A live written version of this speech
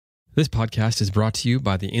This podcast is brought to you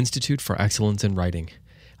by the Institute for Excellence in Writing.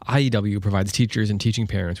 IEW provides teachers and teaching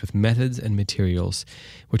parents with methods and materials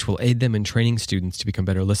which will aid them in training students to become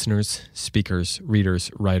better listeners, speakers, readers,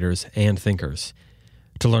 writers, and thinkers.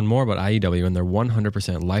 To learn more about IEW and their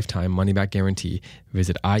 100% lifetime money-back guarantee,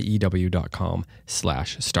 visit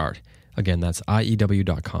IEW.com/start. Again, that's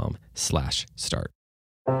IEW.com/start.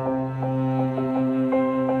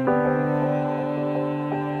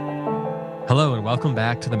 Hello and welcome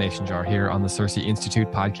back to The Mason Jar here on the CiRCE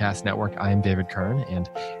Institute Podcast Network. I am David Kern, and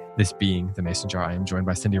this being The Mason Jar, I am joined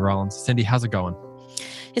by Cindy Rollins. Cindy, how's it going?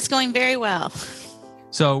 It's going very well.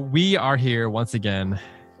 So we are here once again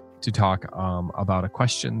to talk about a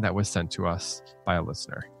question that was sent to us by a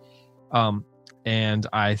listener. And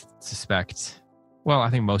I suspect, I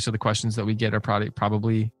think most of the questions that we get are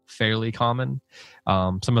probably fairly common.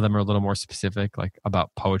 Some of them are a little more specific, like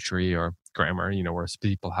about poetry or grammar, where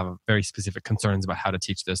people have very specific concerns about how to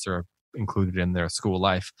teach this or include it in their school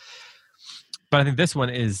life. But I think this one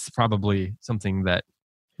is probably something that,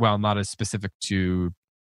 while not as specific to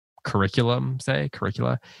curricula,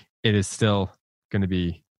 it is still going to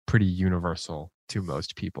be pretty universal to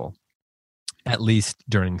most people, at least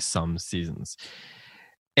during some seasons.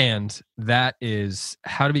 And that is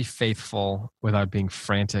how to be faithful without being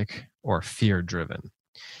frantic or fear-driven.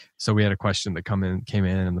 So we had a question that came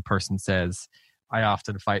in, and the person says, I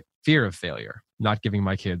often fight fear of failure, not giving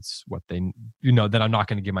my kids what they, that I'm not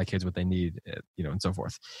going to give my kids what they need, and so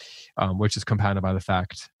forth, which is compounded by the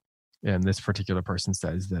fact, and this particular person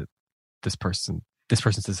says that this person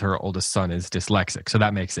says her oldest son is dyslexic. So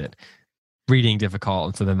that makes it reading difficult.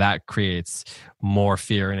 And so then that creates more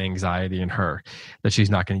fear and anxiety in her that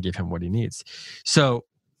she's not going to give him what he needs. So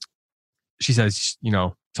she says,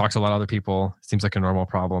 talks to a lot of other people, seems like a normal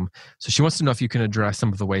problem. So she wants to know if you can address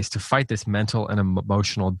some of the ways to fight this mental and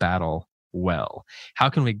emotional battle well. How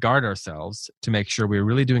can we guard ourselves to make sure we're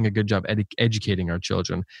really doing a good job educating our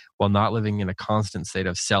children while not living in a constant state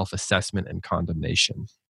of self-assessment and condemnation?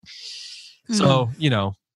 So,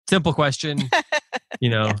 simple question,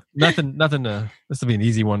 nothing this will be an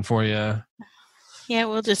easy one for you. Yeah,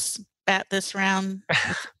 we'll just bat this round.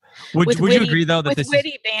 Would you agree though that this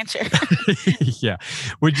witty banter? Yeah.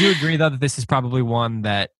 Would you agree though that this is probably one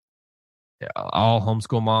that all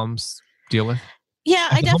homeschool moms deal with? Yeah,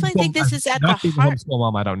 I definitely think this is at the heart. Homeschool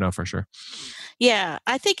mom, I don't know for sure. Yeah,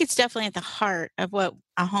 I think it's definitely at the heart of what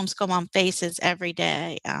a homeschool mom faces every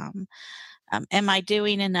day. Am I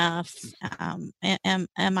doing enough? Am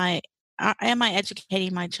I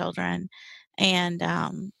educating my children? And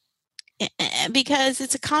because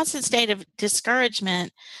it's a constant state of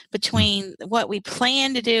discouragement between what we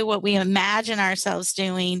plan to do, what we imagine ourselves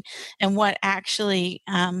doing, and what actually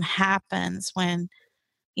happens when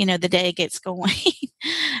the day gets going.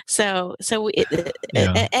 And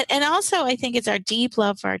also I think it's our deep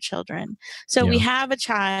love for our children. So we have a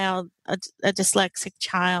child, a dyslexic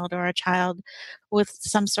child, or a child with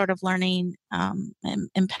some sort of learning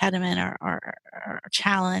impediment or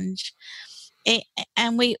challenge.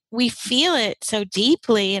 And we feel it so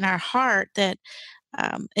deeply in our heart that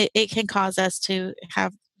it can cause us to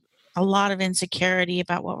have a lot of insecurity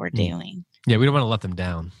about what we're doing. Yeah, we don't want to let them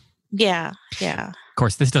down. Yeah. Of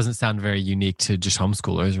course, this doesn't sound very unique to just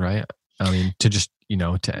homeschoolers, right? I mean, to just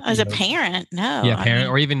as a parent, no. Yeah,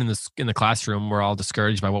 or even in the classroom, we're all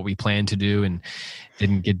discouraged by what we planned to do and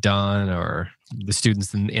didn't get done, or the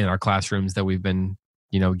students in our classrooms that we've been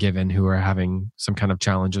given who are having some kind of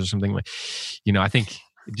challenges or something. Like, I think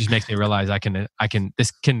it just makes me realize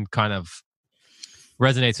this can kind of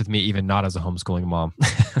resonates with me, even not as a homeschooling mom.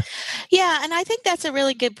 Yeah, and I think that's a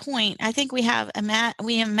really good point. I think we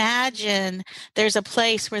imagine there's a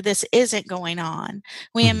place where this isn't going on.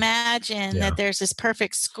 We imagine that there's this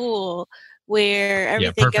perfect school where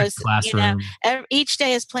everything goes, each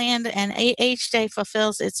day is planned and each day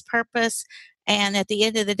fulfills its purpose. And at the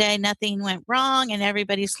end of the day, nothing went wrong and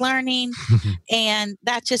everybody's learning. And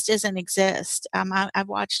that just doesn't exist. I've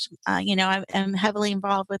watched, I'm heavily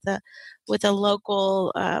involved with a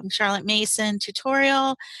local Charlotte Mason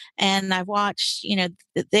tutorial. And I've watched, the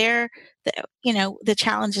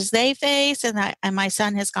challenges they face. And my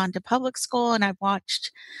son has gone to public school, and I've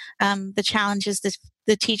watched the challenges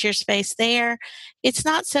the teachers face there. It's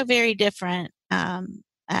not so very different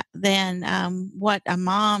than what a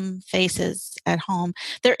mom faces at home.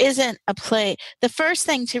 There isn't a play. The first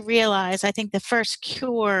thing to realize, I think the first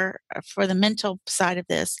cure for the mental side of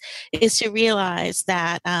this, is to realize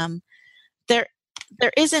that there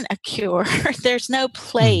isn't a cure. There's no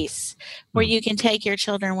place where you can take your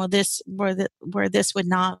children where this would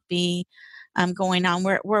not be going on,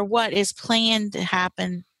 where what is planned to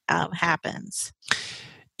happen happens.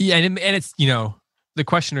 Yeah, and it's, the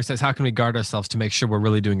questioner says, how can we guard ourselves to make sure we're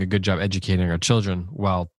really doing a good job educating our children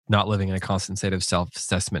while not living in a constant state of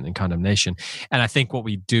self-assessment and condemnation? And I think what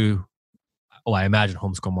we do, well, I imagine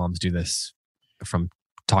homeschool moms do this from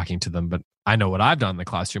talking to them, but I know what I've done in the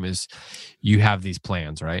classroom is you have these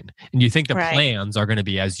plans, right? And you think the plans are going to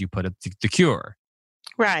be, as you put it, the cure.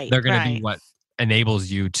 Right. They're going to be what enables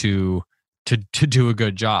you to do a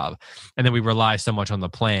good job. And then we rely so much on the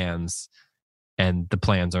plans, and the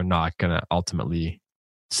plans are not going to ultimately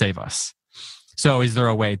save us. So is there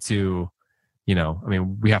a way to,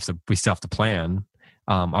 we still have to plan.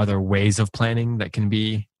 Are there ways of planning that can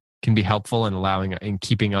be helpful in allowing and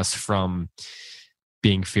keeping us from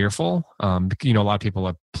being fearful? A lot of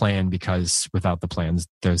people plan because without the plans,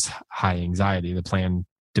 there's high anxiety. The plan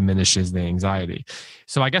diminishes the anxiety.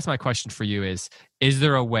 So I guess my question for you is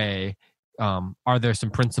there a way, are there some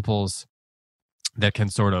principles that can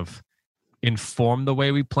sort of inform the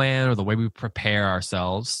way we plan or the way we prepare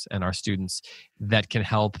ourselves and our students that can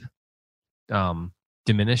help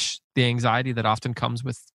diminish the anxiety that often comes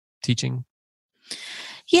with teaching?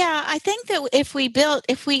 Yeah, I think that if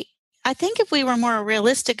we were more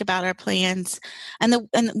realistic about our plans, and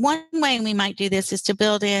one way we might do this is to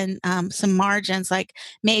build in some margins, like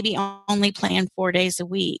maybe only plan 4 days a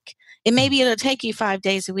week. And maybe it'll take you 5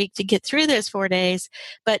 days a week to get through those 4 days,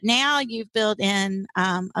 but now you've built in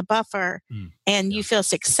a buffer and you feel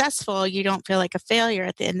successful. You don't feel like a failure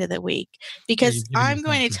at the end of the week, because I'm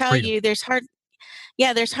going to tell you there's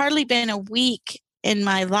hardly been a week in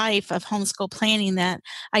my life of homeschool planning that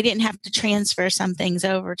I didn't have to transfer some things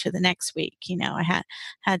over to the next week. I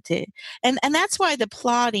had to, and that's why the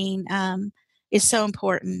plotting is so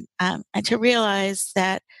important, and to realize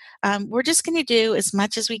that we're just going to do as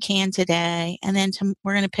much as we can today, and then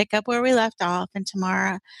we're going to pick up where we left off, and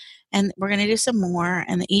tomorrow, and we're going to do some more,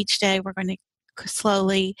 and each day we're going to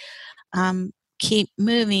slowly keep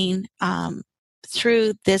moving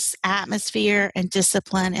through this atmosphere and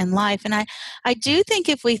discipline in life. And I do think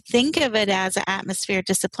if we think of it as an atmosphere,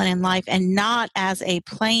 discipline in life, and not as a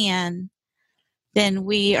plan, then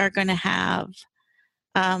we are going to have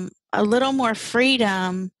a little more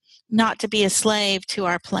freedom not to be a slave to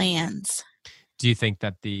our plans. Do you think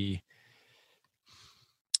that the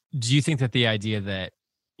idea that,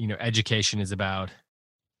 education is about,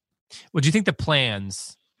 do you think the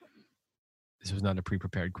plans, this was not a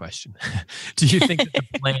pre-prepared question. Do you think that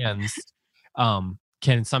the plans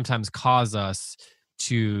can sometimes cause us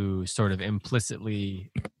to sort of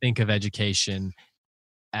implicitly think of education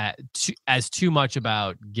as too much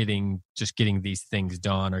about getting these things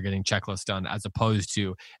done or getting checklists done, as opposed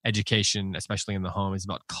to education, especially in the home, is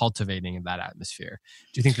about cultivating that atmosphere?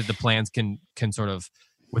 Do you think that the plans can sort of,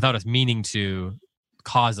 without us meaning to,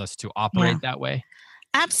 cause us to operate that way?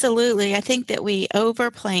 Absolutely. I think that we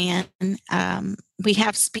overplan.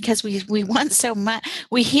 Because we want so much,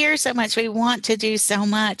 we hear so much, we want to do so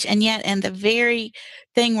much, and yet in the very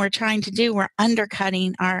thing we're trying to do, we're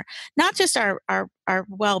undercutting not just our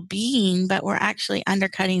well-being, but we're actually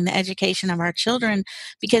undercutting the education of our children,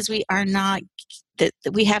 because we have not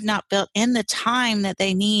built in the time that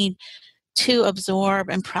they need to absorb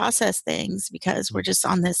and process things, because we're just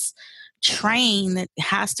on this train that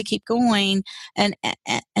has to keep going, and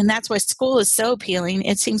that's why school is so appealing.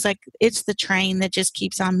 It seems like it's the train that just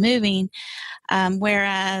keeps on moving,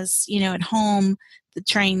 whereas at home the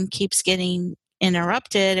train keeps getting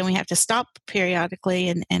interrupted, and we have to stop periodically,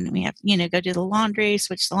 and we have go do the laundry,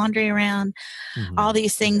 switch the laundry around. All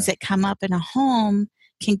these things that come up in a home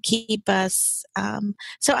can keep us.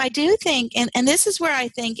 So I do think, and this is where I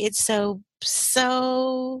think it's so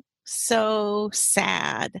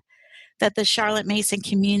sad that the Charlotte Mason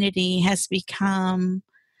community has become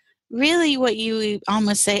really what you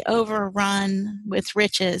almost say overrun with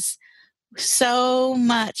riches. So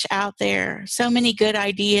much out there, so many good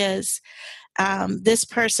ideas. This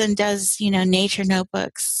person does, nature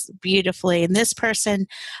notebooks beautifully, and this person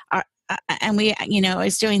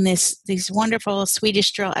is doing these wonderful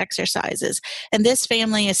Swedish drill exercises, and this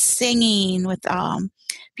family is singing with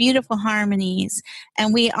beautiful harmonies,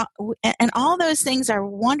 and all those things are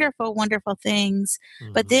wonderful, wonderful things.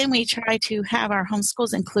 But then we try to have our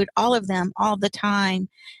homeschools include all of them all the time,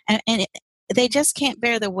 and they just can't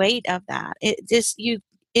bear the weight of that.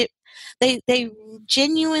 They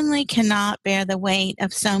genuinely cannot bear the weight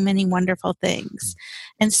of so many wonderful things,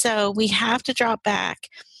 and so we have to drop back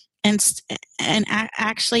and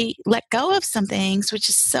actually let go of some things, which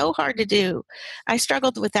is so hard to do. I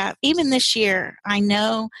struggled with that even this year. I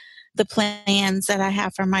know the plans that I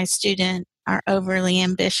have for my student are overly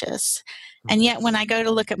ambitious, And yet when I go to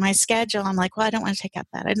look at my schedule, I'm like, well, I don't want to take out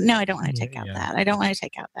that. No, I don't want to take out that. I don't want to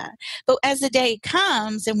take out that. But as the day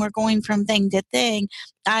comes and we're going from thing to thing,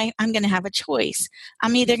 I'm going to have a choice.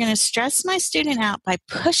 I'm either going to stress my student out by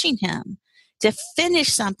pushing him to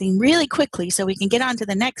finish something really quickly so we can get on to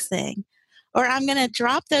the next thing, or I'm going to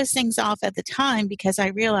drop those things off at the time because I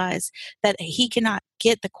realize that he cannot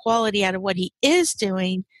get the quality out of what he is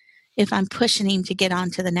doing if I'm pushing him to get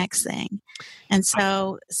on to the next thing. And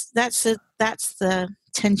so that's the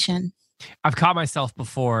tension. I've caught myself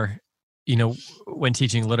before, when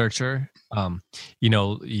teaching literature,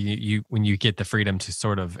 you when you get the freedom to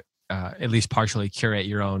sort of at least partially curate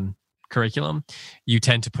your own curriculum, you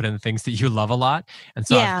tend to put in the things that you love a lot. And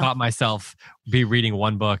so I've caught myself be reading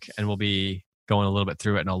one book and we'll be going a little bit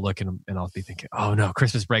through it, and I'll look and I'll be thinking, oh no,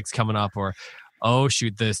 Christmas break's coming up, or oh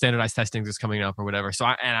shoot, the standardized testing is coming up, or whatever. So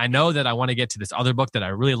I know that I want to get to this other book that I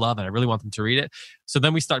really love and I really want them to read it. So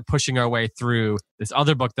then we start pushing our way through this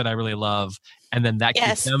other book that I really love, and then that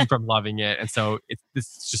keeps them from loving it. And so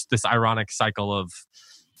it's just this ironic cycle of,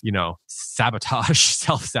 sabotage,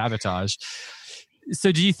 self-sabotage.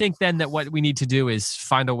 So do you think then that what we need to do is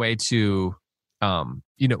find a way to, to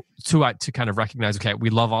kind of recognize, okay, we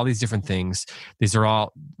love all these different things. These are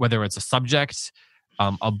all, whether it's a subject,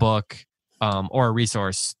 a book, or a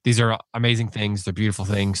resource, these are amazing things. They're beautiful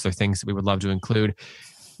things. They're things that we would love to include.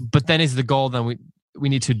 But then is the goal, then we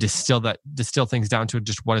need to distill things down to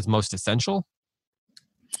just what is most essential?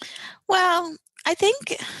 Well, I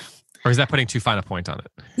think... Or is that putting too fine a point on it?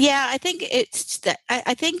 Yeah, I think it's that.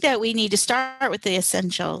 I think that we need to start with the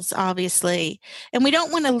essentials, obviously, and we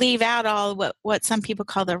don't want to leave out all what some people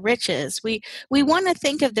call the riches. We want to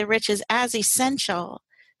think of the riches as essential.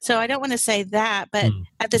 So I don't want to say that, but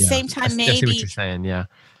at the same time, maybe I see what you're saying. Yeah,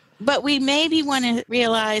 but we maybe want to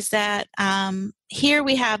realize that here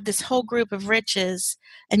we have this whole group of riches,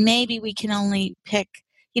 and maybe we can only pick.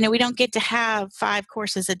 We don't get to have 5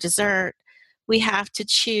 courses of dessert. We have to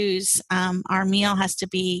choose. Our meal has to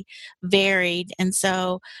be varied. And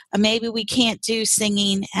so maybe we can't do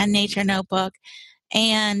singing and nature notebook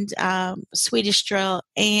and Swedish drill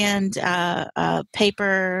and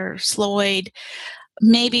paper Sloyd.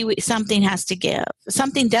 Maybe something has to give.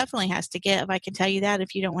 Something definitely has to give. I can tell you that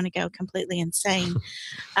if you don't want to go completely insane.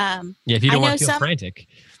 If you don't want to feel frantic.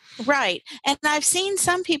 Right. And I've seen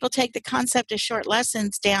some people take the concept of short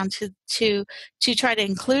lessons down to try to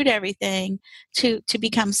include everything to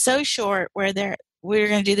become so short where we're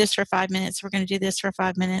going to do this for 5 minutes. We're going to do this for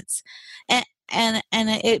 5 minutes. And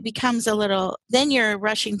it becomes a little, then you're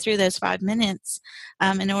rushing through those 5 minutes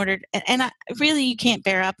in order, really you can't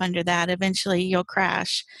bear up under that. Eventually you'll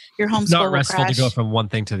crash. Your homeschool will crash. It's not restful to go from one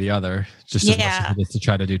thing to the other, just as much as it is to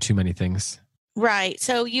try to do too many things. Right.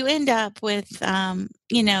 So you end up with, I'm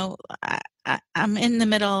in the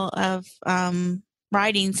middle of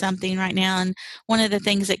writing something right now. And one of the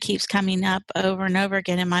things that keeps coming up over and over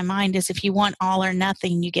again in my mind is if you want all or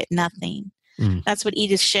nothing, you get nothing. That's what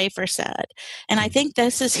Edith Schaefer said. And I think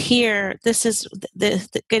this is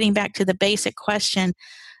the getting back to the basic question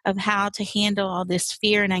of how to handle all this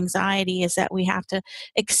fear and anxiety, is that we have to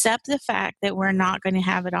accept the fact that we're not going to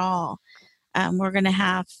have it all. We're going to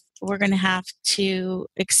have to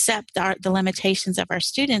accept the limitations of our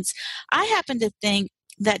students. I happen to think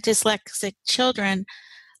that dyslexic children,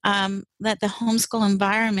 that the homeschool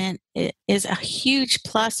environment is a huge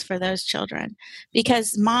plus for those children,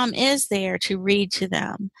 because mom is there to read to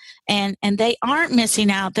them, and they aren't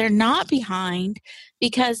missing out. They're not behind,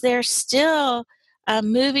 because they're still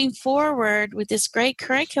moving forward with this great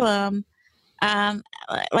curriculum.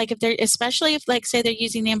 Like especially if say they're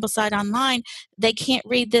using Ambleside Online, they can't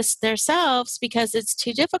read this themselves because it's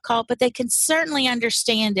too difficult, but they can certainly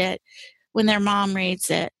understand it when their mom reads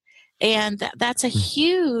it. And that's a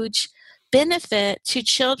huge benefit to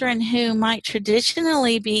children who might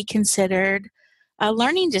traditionally be considered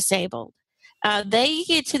learning disabled. They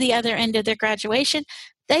get to the other end of their graduation,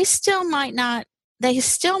 they still might not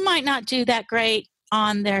do that great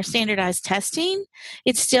on their standardized testing.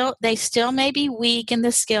 They still may be weak in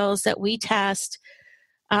the skills that we test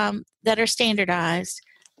that are standardized,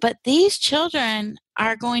 but these children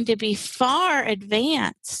are going to be far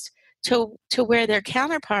advanced to where their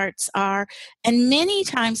counterparts are, and many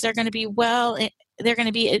times they're going to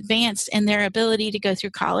be advanced in their ability to go through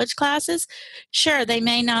college classes. Sure, they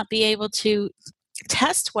may not be able to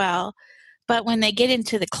test well, But when they get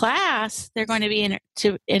into the class, they're going to be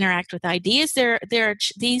to interact with ideas.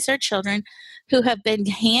 These are children who have been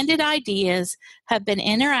handed ideas, have been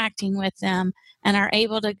interacting with them, and are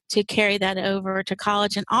able to carry that over to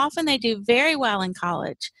college. And often they do very well in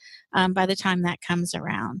college by the time that comes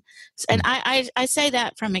around. And I say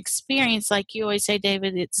that from experience. Like you always say,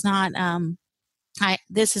 David, it's not,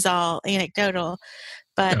 this is all anecdotal.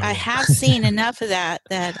 But I have seen enough of that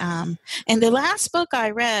and the last book I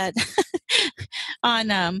read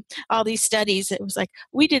on all these studies, it was like,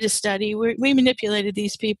 we did a study, we manipulated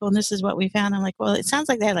these people, and this is what we found. I'm like, well, it sounds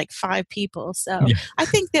like they had like 5 people. So yeah. I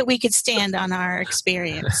think that we could stand on our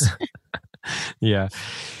experience. Yeah.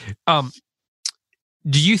 Do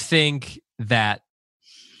you think that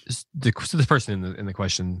the person in the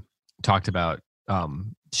question talked about,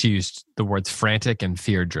 she used the words frantic and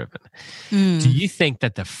fear driven. Do you think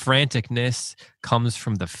that the franticness comes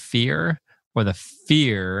from the fear, or the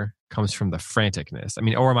fear comes from the franticness? I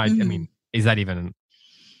mean, or I mean, is that even,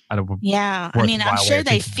 yeah. I mean, I'm sure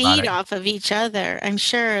they feed off of each other. I'm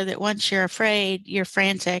sure that once you're afraid, you're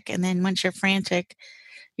frantic. And then once you're frantic,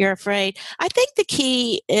 you're afraid. I think the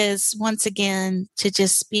key is, once again, to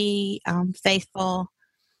just be faithful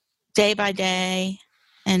day by day,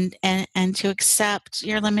 and to accept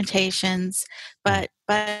your limitations. But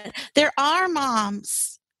there are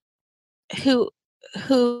moms who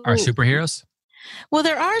are superheroes. Well,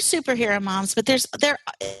 there are superhero moms, but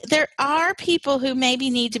there are people who maybe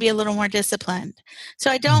need to be a little more disciplined. So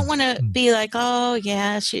I don't want to be like, oh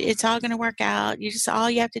yeah, it's all going to work out. All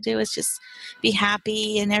you have to do is just be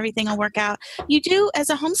happy and everything will work out. You do, as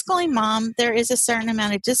a homeschooling mom, there is a certain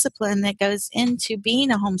amount of discipline that goes into being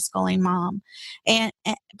a homeschooling mom,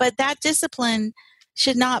 but that discipline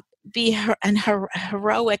should not be an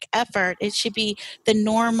heroic effort. It should be the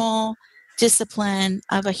normal discipline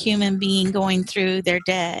of a human being going through their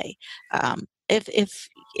day. If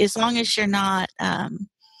as long as you're not,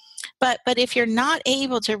 but if you're not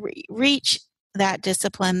able to reach that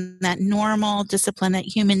discipline, that normal discipline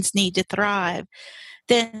that humans need to thrive,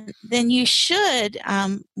 then you should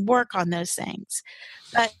work on those things.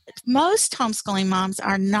 But most homeschooling moms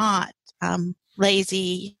are not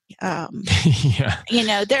lazy. Yeah. You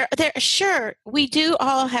know, they're sure, we do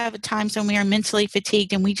all have times when we are mentally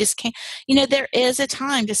fatigued and we just can't, there is a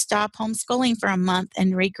time to stop homeschooling for a month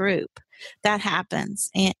and regroup. That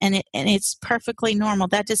happens, and it's perfectly normal.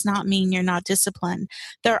 That does not mean you're not disciplined.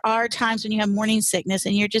 There are times when you have morning sickness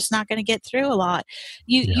and you're just not going to get through a lot.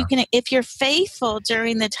 You can, if you're faithful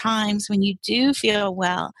during the times when you do feel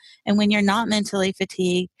well and when you're not mentally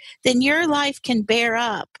fatigued, then your life can bear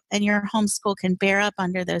up, and your homeschool can bear up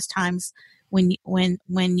under those times when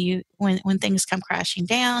things come crashing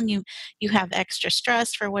down. You have extra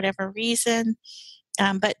stress for whatever reason,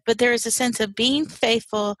 but there is a sense of being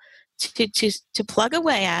faithful to plug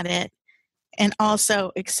away at it, and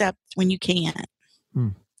also accept when you can't.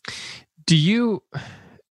 Do you?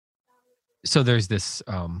 So there's this.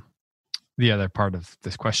 The other part of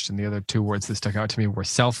this question, the other 2 words that stuck out to me were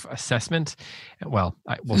self-assessment. Well,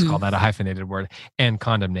 we'll call that a hyphenated word, and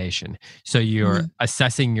condemnation. So you're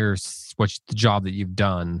assessing the job that you've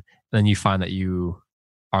done, and then you find that you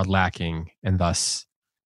are lacking, and thus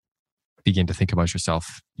begin to think about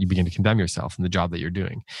yourself. You begin to condemn yourself in the job that you're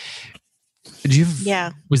doing.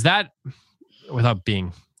 Was that, without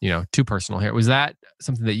being, too personal here, was that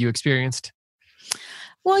something that you experienced?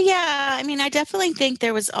 Well, yeah. I mean, I definitely think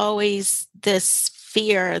there was always this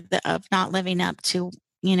fear of not living up to,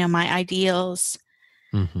 my ideals.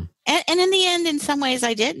 And in the end, in some ways,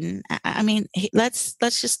 I didn't. I mean, let's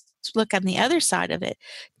just look on the other side of it.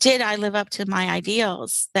 Did I live up to my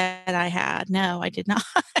ideals that I had? No, I did not.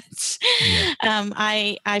 Yeah.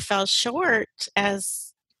 I fell short,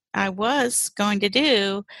 as I was going to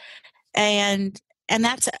do, and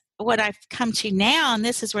that's what I've come to now. And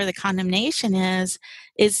this is where the condemnation is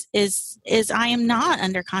I am not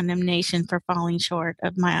under condemnation for falling short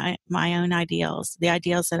of my own ideals, the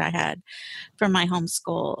ideals that I had for my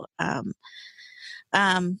homeschool.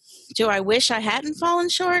 Do I wish I hadn't fallen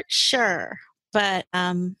short? Sure. But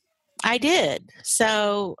I did.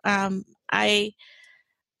 So I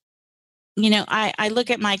look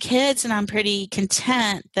at my kids and I'm pretty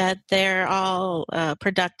content that they're all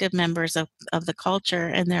productive members of the culture,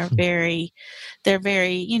 and they're very,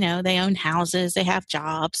 they own houses, they have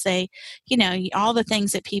jobs, they, all the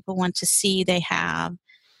things that people want to see they have.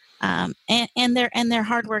 And they're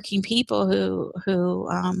hardworking people who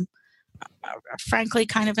frankly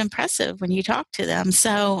kind of impressive when you talk to them.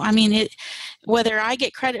 So, I mean, whether I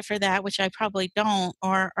get credit for that, which I probably don't,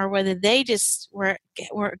 or whether they just were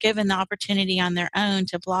given the opportunity on their own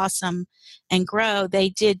to blossom and grow, they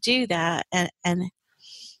did do that. And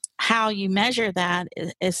how you measure that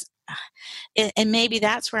is and maybe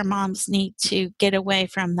that's where moms need to get away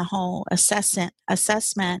from the whole assessment.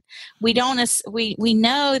 We don't we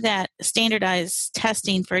know that standardized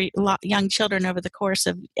testing for young children over the course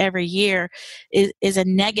of every year is a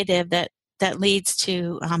negative that leads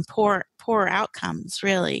to poor outcomes,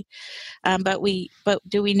 really. But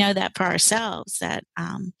do we know that for ourselves, that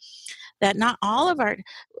that not all of our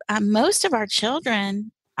most of our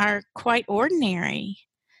children are quite ordinary.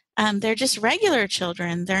 They're just regular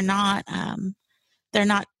children. They're not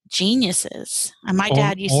geniuses. My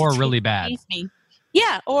dad used to really bad. tease me.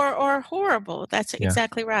 Yeah, or horrible. That's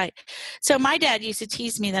exactly right. So my dad used to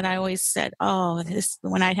tease me that I always said, "Oh,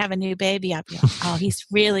 when I'd have a new baby, I'd be like, oh, he's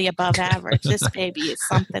really above average. This baby is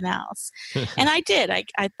something else." And I did. I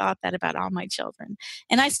thought that about all my children,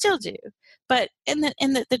 and I still do. But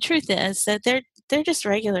the truth is that they're just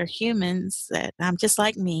regular humans that just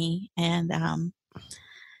like me, and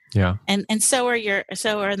and so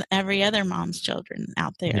are every other mom's children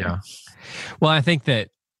out there. Yeah. Well, I think that,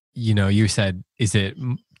 you said, is it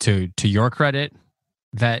to your credit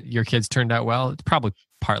that your kids turned out well? It's probably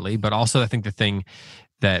partly, but also I think the thing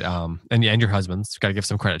that and your husband's got to give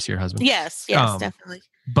some credit to your husband. Yes, definitely.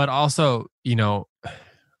 But also,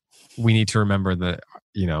 we need to remember that,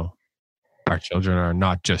 our children are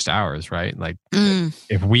not just ours, right? Like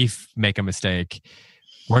if we make a mistake,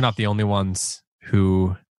 we're not the only ones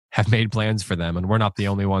who have made plans for them, and we're not the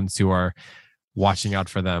only ones who are watching out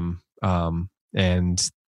for them.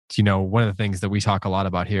 And one of the things that we talk a lot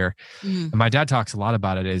about here, and my dad talks a lot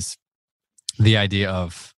about it, is the idea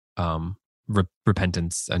of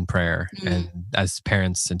repentance and prayer. And as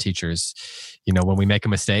parents and teachers, when we make a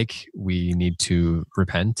mistake, we need to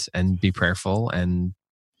repent and be prayerful and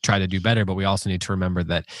try to do better. But we also need to remember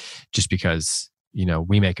that just because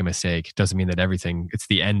we make a mistake doesn't mean that it's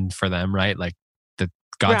the end for them, right? Like that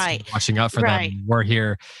God's watching out for them. We're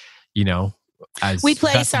here, as we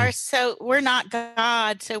place so we're not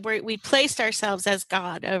God, so we placed ourselves as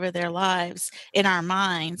God over their lives in our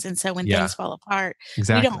minds, and so when things fall apart, we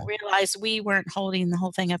don't realize we weren't holding the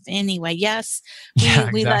whole thing up anyway. Yes,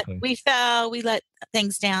 we fell, we let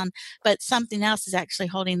things down, but something else is actually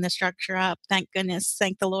holding the structure up. Thank goodness,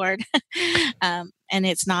 thank the Lord. And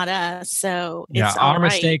it's not us. So it's our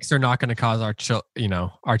mistakes are not going to cause our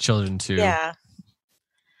children to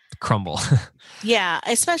crumble. Yeah,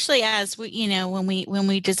 especially as we, when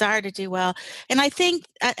we desire to do well. And I think,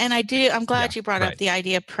 and I'm glad you brought up the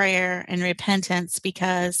idea of prayer and repentance,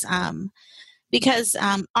 because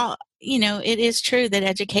it is true that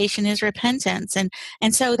education is repentance.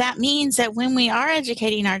 And so that means that when we are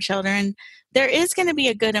educating our children, there is going to be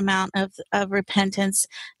a good amount of repentance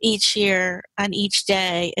each year and each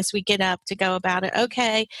day as we get up to go about it.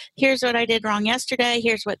 Okay, here's what I did wrong yesterday.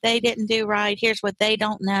 Here's what they didn't do right. Here's what they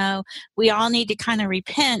don't know. We all need to kind of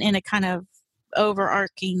repent in a kind of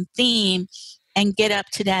overarching theme and get up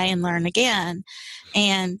today and learn again.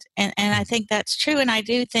 And I think that's true. And I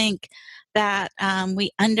do think that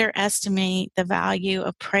we underestimate the value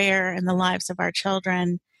of prayer in the lives of our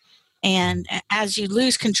children. And as you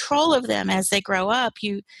lose control of them as they grow up,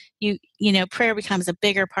 prayer becomes a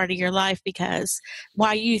bigger part of your life, because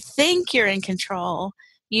while you think you're in control,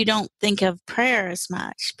 you don't think of prayer as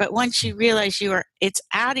much. But once you realize it's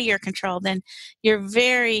out of your control, then you're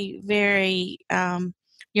very, very,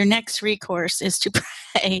 your next recourse is to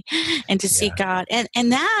pray and to seek God.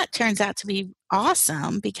 And that turns out to be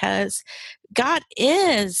awesome, because God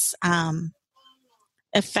is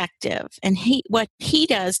effective, and what he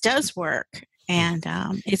does work, and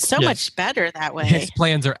it's so much better that way. His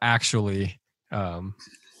plans are actually gonna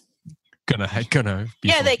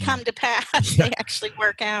be they come to pass. They actually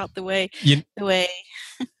work out the way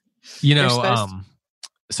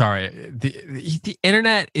sorry, the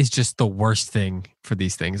internet is just the worst thing for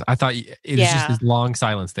these things. I thought it was just this long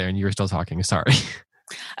silence there, and you were still talking. Sorry.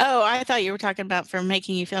 Oh, I thought you were talking about for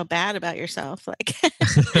making you feel bad about yourself. Like,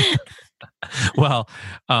 well,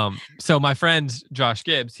 so my friend Josh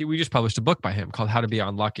Gibbs, we just published a book by him called How to Be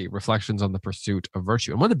Unlucky: Reflections on the Pursuit of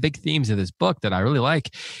Virtue. And one of the big themes of this book that I really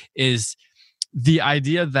like is the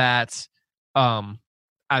idea that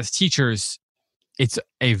as teachers, it's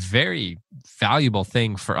a very valuable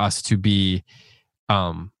thing for us to be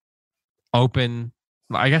open,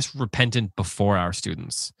 I guess, repentant before our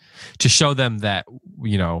students, to show them that,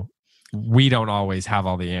 we don't always have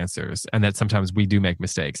all the answers, and that sometimes we do make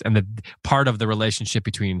mistakes. And that part of the relationship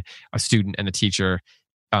between a student and a teacher,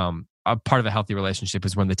 a part of a healthy relationship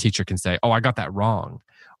is when the teacher can say, "Oh, I got that wrong,"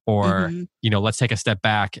 or let's take a step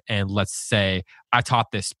back and let's say, "I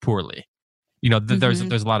taught this poorly." There's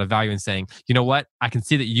a lot of value in saying, "You know what? I can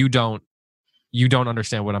see that you don't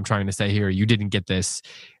understand what I'm trying to say here. You didn't get this.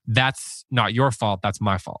 That's not your fault. That's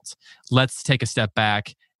my fault. Let's take a step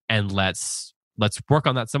back and let's work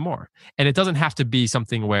on that some more." And it doesn't have to be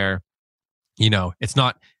something where, it's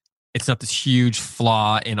not this huge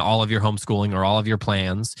flaw in all of your homeschooling or all of your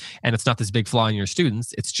plans. And it's not this big flaw in your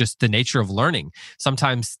students. It's just the nature of learning.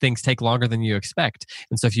 Sometimes things take longer than you expect.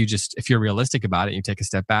 And so if you're realistic about it, you take a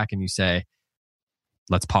step back and you say,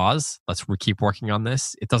 let's pause. Let's keep working on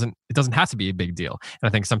this. It doesn't have to be a big deal. And I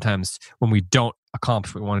think sometimes when we don't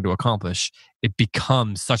accomplish what we wanted to accomplish, it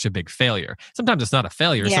becomes such a big failure. Sometimes it's not a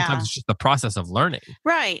failure. Yeah. Sometimes it's just the process of learning.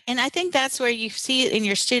 Right. And I think that's where you see it in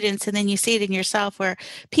your students, and then you see it in yourself, where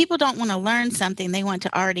people don't want to learn something. They want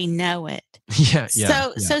to already know it. Yeah.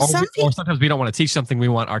 So or sometimes we don't want to teach something. We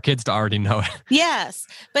want our kids to already know it. Yes.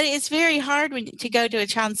 But it's very hard to go to a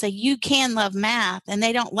child and say, you can love math, and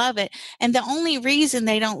they don't love it. And the only reason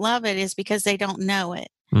they don't love it is because they don't know it.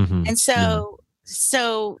 Mm-hmm. And so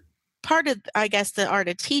part of, I guess, the art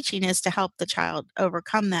of teaching is to help the child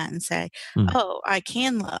overcome that and say, oh, I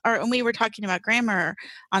can love, and we were talking about grammar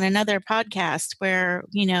on another podcast where,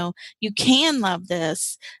 you can love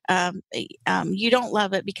this. You don't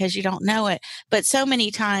love it because you don't know it. But so many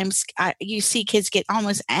times you see kids get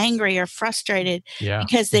almost angry or frustrated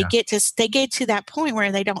because they get to that point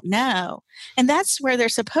where they don't know. And that's where they're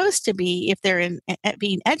supposed to be if they're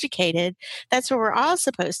being educated. That's where we're all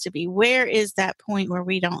supposed to be. Where is that point where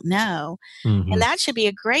we don't know? Mm-hmm. And that should be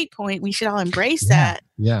a great point. We should all embrace that.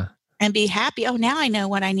 Yeah. And be happy. Oh, now I know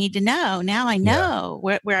what I need to know. Now I know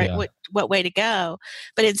what way to go.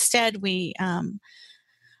 But instead we,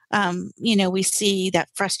 we see that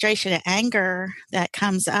frustration and anger that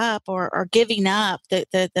comes up, or giving up.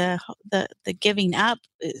 The giving up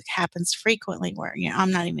happens frequently where,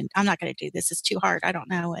 I'm not going to do this. It's too hard. I don't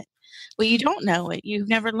know it. Well, you don't know it. You've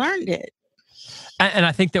never learned it. And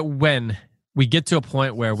I think that when we get to a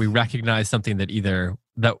point where we recognize something that either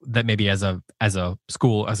that maybe as a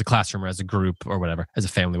school, as a classroom, or as a group, or whatever, as a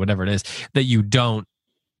family, whatever it is, that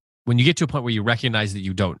when you get to a point where you recognize that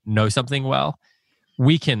you don't know something well,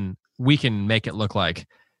 we can make it look like,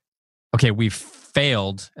 okay, we've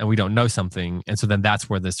failed and we don't know something. And so then that's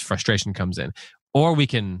where this frustration comes in. Or we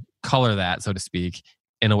can color that, so to speak,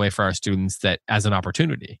 in a way for our students that as an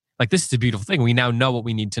opportunity. Like, this is a beautiful thing. We now know what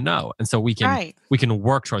we need to know. And so we can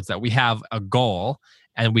work towards that. We have a goal,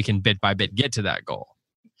 and we can bit by bit get to that goal.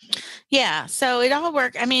 Yeah. So it all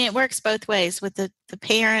works. I mean, it works both ways with the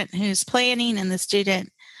parent who's planning and the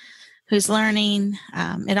student who's learning.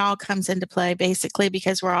 It all comes into play basically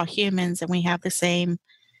because we're all humans and we have the same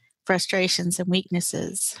frustrations and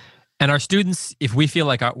weaknesses. And our students, if we feel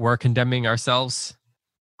like we're condemning ourselves,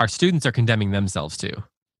 our students are condemning themselves too.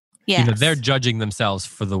 Yes. They're judging themselves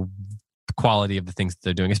for the quality of the things that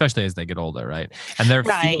they're doing, especially as they get older, right? And they're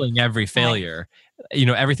feeling every failure. Right.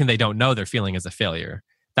 Everything they don't know, they're feeling as a failure.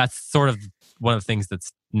 That's sort of one of the things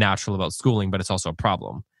that's natural about schooling, but it's also a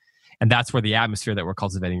problem. And that's where the atmosphere that we're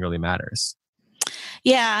cultivating really matters.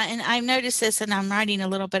 Yeah, and I've noticed this, and I'm writing a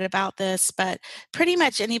little bit about this, but pretty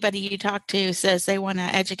much anybody you talk to says they want to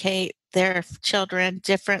educate their children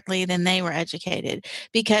differently than they were educated,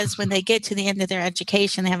 because when they get to the end of their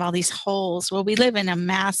education, they have all these holes. Well, we live in a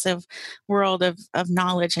massive world of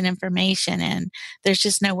knowledge and information, and there's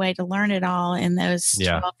just no way to learn it all in those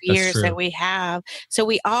 12 years that we have. So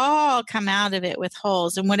we all come out of it with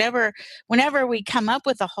holes, and whenever we come up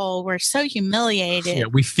with a hole, we're so humiliated. Yeah,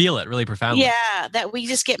 we feel it really profoundly. Yeah, that we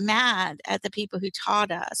just get mad at the people who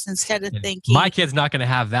taught us instead of thinking, my kid's not going to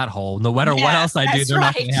have that hole. No matter what else I do, they're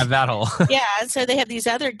not going to have that hole. Yeah, and so they have these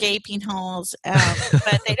other gaping holes,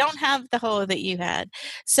 but they don't have the hole that you had.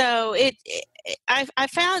 So I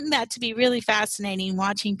found that to be really fascinating,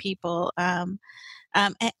 watching people. And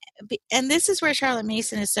this is where Charlotte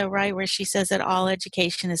Mason is so right, where she says that all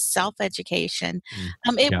education is self-education.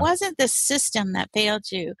 It wasn't the system that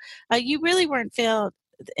failed you. You really weren't failed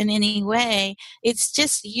in any way. It's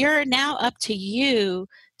just you're now up to you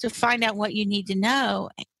to find out what you need to know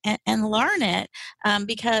and learn it,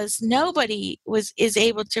 because nobody is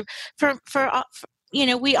able to.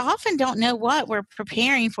 We often don't know what we're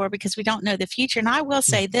preparing for because we don't know the future. And I will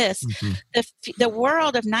say this: the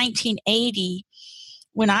world of 1980,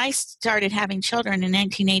 when I started having children in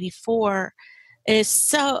 1984, is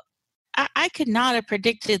so. I could not have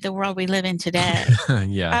predicted the world we live in today.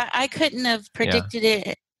 Yeah, I couldn't have predicted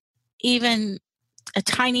it even a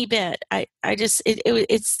tiny bit. I just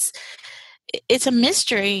it's a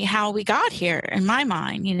mystery how we got here in my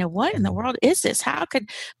mind. What in the world is this?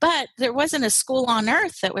 But there wasn't a school on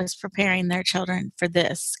earth that was preparing their children for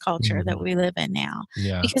this culture that we live in now,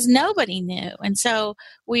 because nobody knew. And so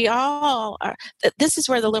we all are, this is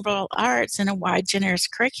where the liberal arts and a wide generous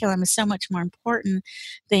curriculum is so much more important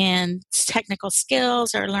than technical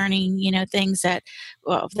skills or learning, things that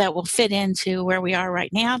will fit into where we are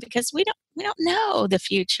right now, because we don't know the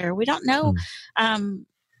future. We don't know,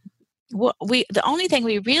 the only thing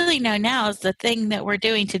we really know now is the thing that we're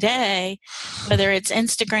doing today, whether it's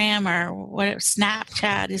Instagram or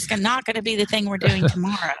Snapchat, is not going to be the thing we're doing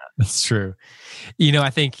tomorrow. That's true. I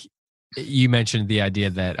think you mentioned the idea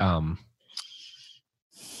that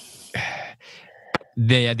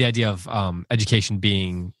the idea of education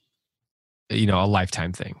being, a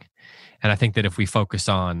lifetime thing. And I think that if we focus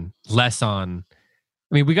less on,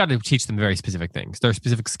 we got to teach them very specific things. There are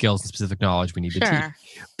specific skills and specific knowledge we need to teach.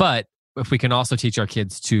 But if we can also teach our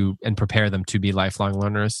kids and prepare them to be lifelong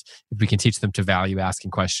learners, if we can teach them to value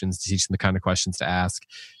asking questions, to teach them the kind of questions to ask,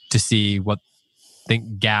 to see what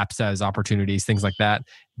gaps as opportunities, things like that,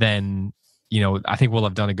 then, I think we'll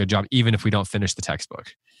have done a good job, even if we don't finish the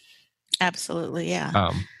textbook. Absolutely.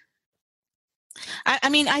 Yeah.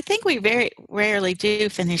 I think we very rarely do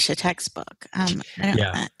finish a textbook. I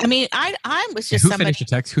was just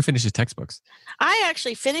Who finishes textbooks? I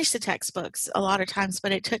actually finished the textbooks a lot of times,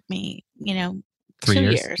 but it took me, 3 2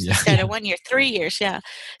 years, years instead of 1 year, 3 years. Yeah.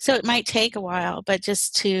 So it might take a while, but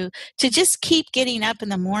just to just keep getting up in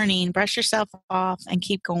the morning, brush yourself off and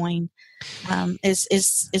keep going,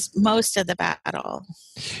 is most of the battle.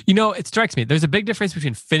 It strikes me. There's a big difference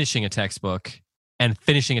between finishing a textbook and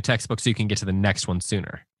finishing a textbook so you can get to the next one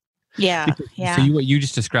sooner. Yeah. So what you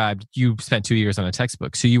just described, you spent 2 years on a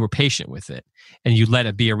textbook, so you were patient with it and you let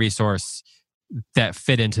it be a resource that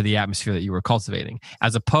fit into the atmosphere that you were cultivating,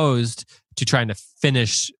 as opposed to trying to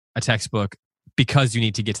finish a textbook because you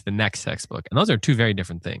need to get to the next textbook. And those are two very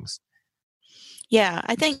different things. Yeah,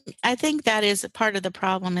 I think that is a part of the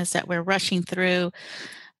problem, is that we're rushing through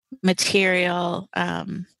material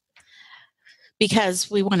because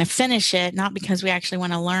we want to finish it, not because we actually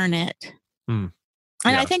want to learn it.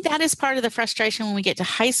 And I think that is part of the frustration when we get to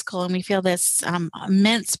high school and we feel this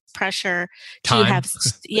immense pressure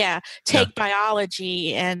to take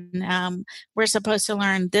biology, and we're supposed to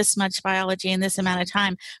learn this much biology in this amount of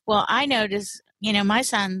time. Well, I noticed, my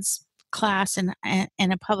son's class in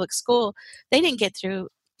a public school, they didn't get through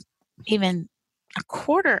even a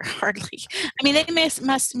quarter, hardly. They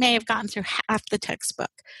may have gotten through half the textbook.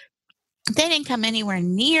 They didn't come anywhere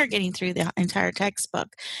near getting through the entire textbook,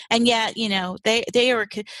 and yet they were.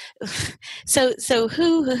 So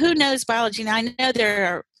who knows biology? Now, I know there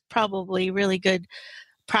are probably really good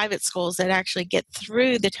private schools that actually get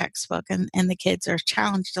through the textbook, and the kids are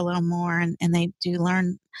challenged a little more, and they do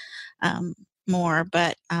learn more.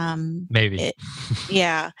 But maybe,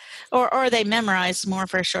 or they memorize more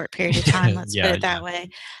for a short period of time. Let's put it that way.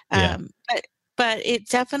 But it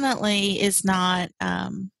definitely is not.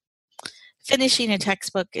 Finishing a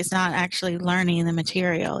textbook is not actually learning the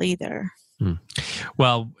material either.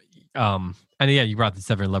 Well, and you brought the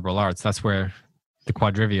 7 liberal arts. That's where the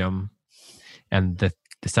quadrivium and the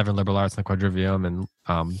 7 liberal arts and the quadrivium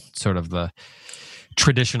and sort of the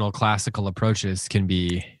traditional classical approaches can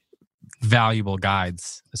be valuable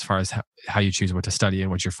guides as far as how you choose what to study and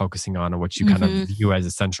what you're focusing on and what you kind of view as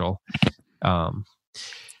essential. But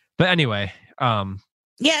anyway. And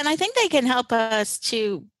I think they can help us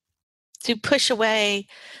to push away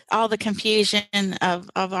all the confusion of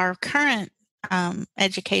our current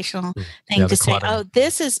educational thing, to say, oh,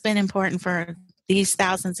 this has been important for these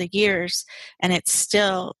thousands of years and it's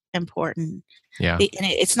still important. Yeah. And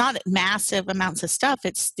it's not massive amounts of stuff.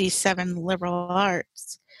 It's these 7 liberal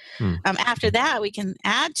arts. After that, we can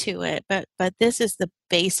add to it, but this is the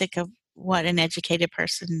basic of what an educated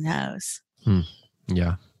person knows.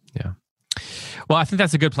 Yeah. Well, I think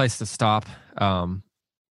that's a good place to stop.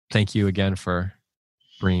 Thank you again for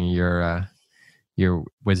bringing your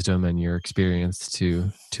wisdom and your experience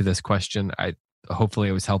to this question. Hopefully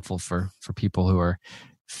it was helpful for people who are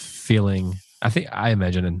feeling. I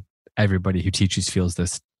imagine, and everybody who teaches feels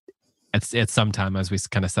this at some time, as we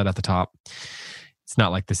kind of said at the top. It's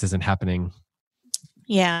not like this isn't happening.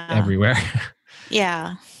 Everywhere.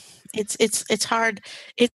 Yeah. It's hard.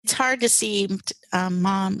 It's hard to see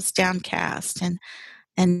moms downcast and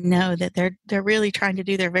know that they're really trying to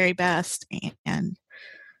do their very best, and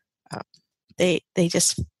they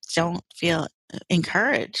just don't feel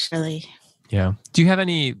encouraged, really. Yeah. Do you have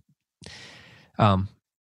any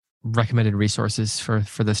recommended resources for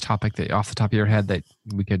this topic that off the top of your head that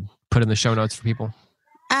we could put in the show notes for people?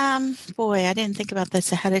 Boy, I didn't think about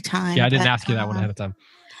this ahead of time. Yeah, I didn't ask you that one ahead of time.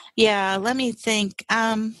 Yeah, let me think.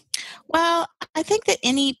 Well, I think that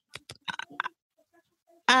any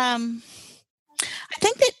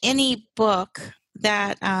book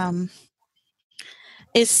that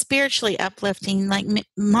is spiritually uplifting, like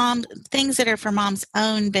mom, things that are for mom's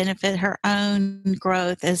own benefit, her own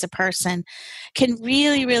growth as a person, can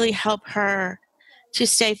really, really help her to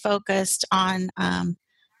stay focused on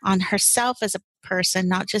herself as a person,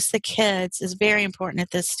 not just the kids, is very important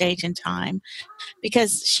at this stage in time,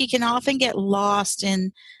 because she can often get lost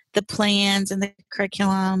in the plans and the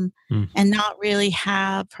curriculum and not really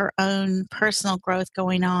have her own personal growth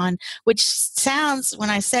going on, which sounds, when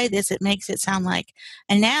I say this, it makes it sound like,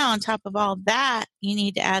 and now on top of all that, you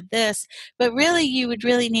need to add this. But really, you would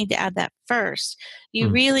really need to add that first. You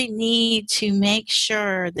really need to make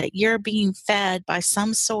sure that you're being fed by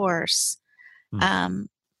some source,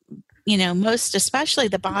 most especially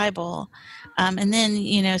the Bible. And then,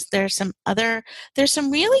 there's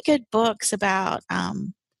some really good books about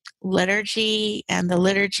liturgy and the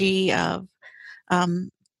liturgy of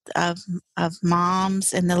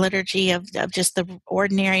moms and the liturgy of just the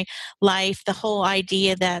ordinary life, the whole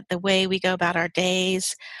idea that the way we go about our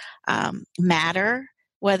days matter,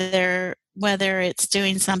 whether it's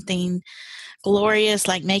doing something glorious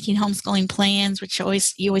like making homeschooling plans, which you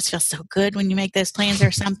always feel so good when you make those plans,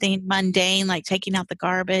 or something mundane like taking out the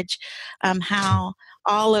garbage, how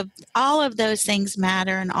all of those things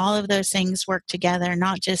matter and all of those things work together,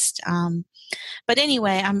 not just but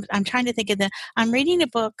anyway, I'm trying to think of I'm reading a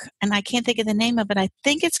book and I can't think of the name of it. I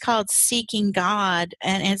think it's called Seeking God,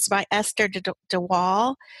 and it's by Esther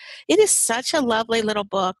DeWall. It is such a lovely little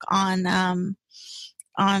book on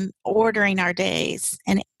ordering our days,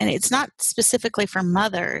 and it's not specifically for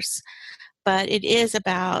mothers, but it is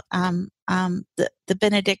about the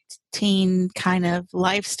Benedictine kind of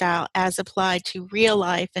lifestyle as applied to real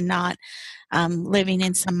life and not living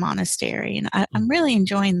in some monastery. And I'm really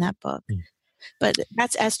enjoying that book. But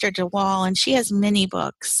that's Esther DeWall, and she has many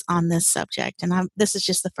books on this subject, and this is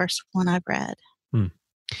just the first one I've read.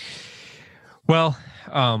 Well,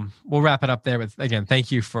 we'll wrap it up there. But again,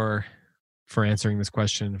 thank you for answering this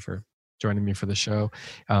question, for joining me for the show.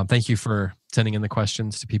 Thank you for sending in the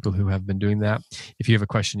questions to people who have been doing that. If you have a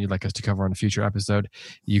question you'd like us to cover on a future episode,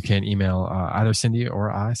 you can email either Cindy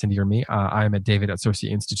or me. I am at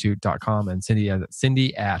david@sorceinstitute.com and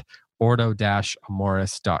Cindy at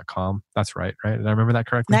ordo-amoris.com. That's right? Did I remember that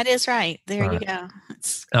correctly? That is right. There you go.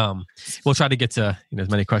 We'll try to get to as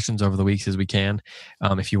many questions over the weeks as we can.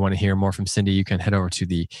 If you want to hear more from Cindy, you can head over to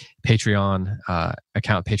the Patreon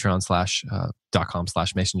account,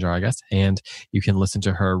 patreon.com/masonjar, I guess, and you can listen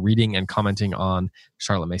to her reading and commenting on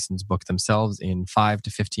Charlotte Mason's book themselves in 5 to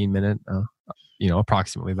 15 minute,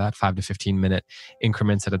 approximately that 5 to 15 minute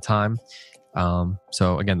increments at a time.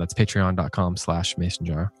 So again, that's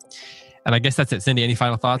patreon.com/masonjar. And I guess that's it. Cindy, any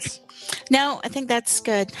final thoughts? No, I think that's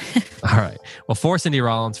good. All right. Well, for Cindy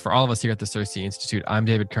Rollins, for all of us here at the CiRCE Institute, I'm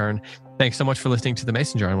David Kern. Thanks so much for listening to The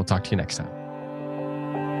Mason Jar, and we'll talk to you next time.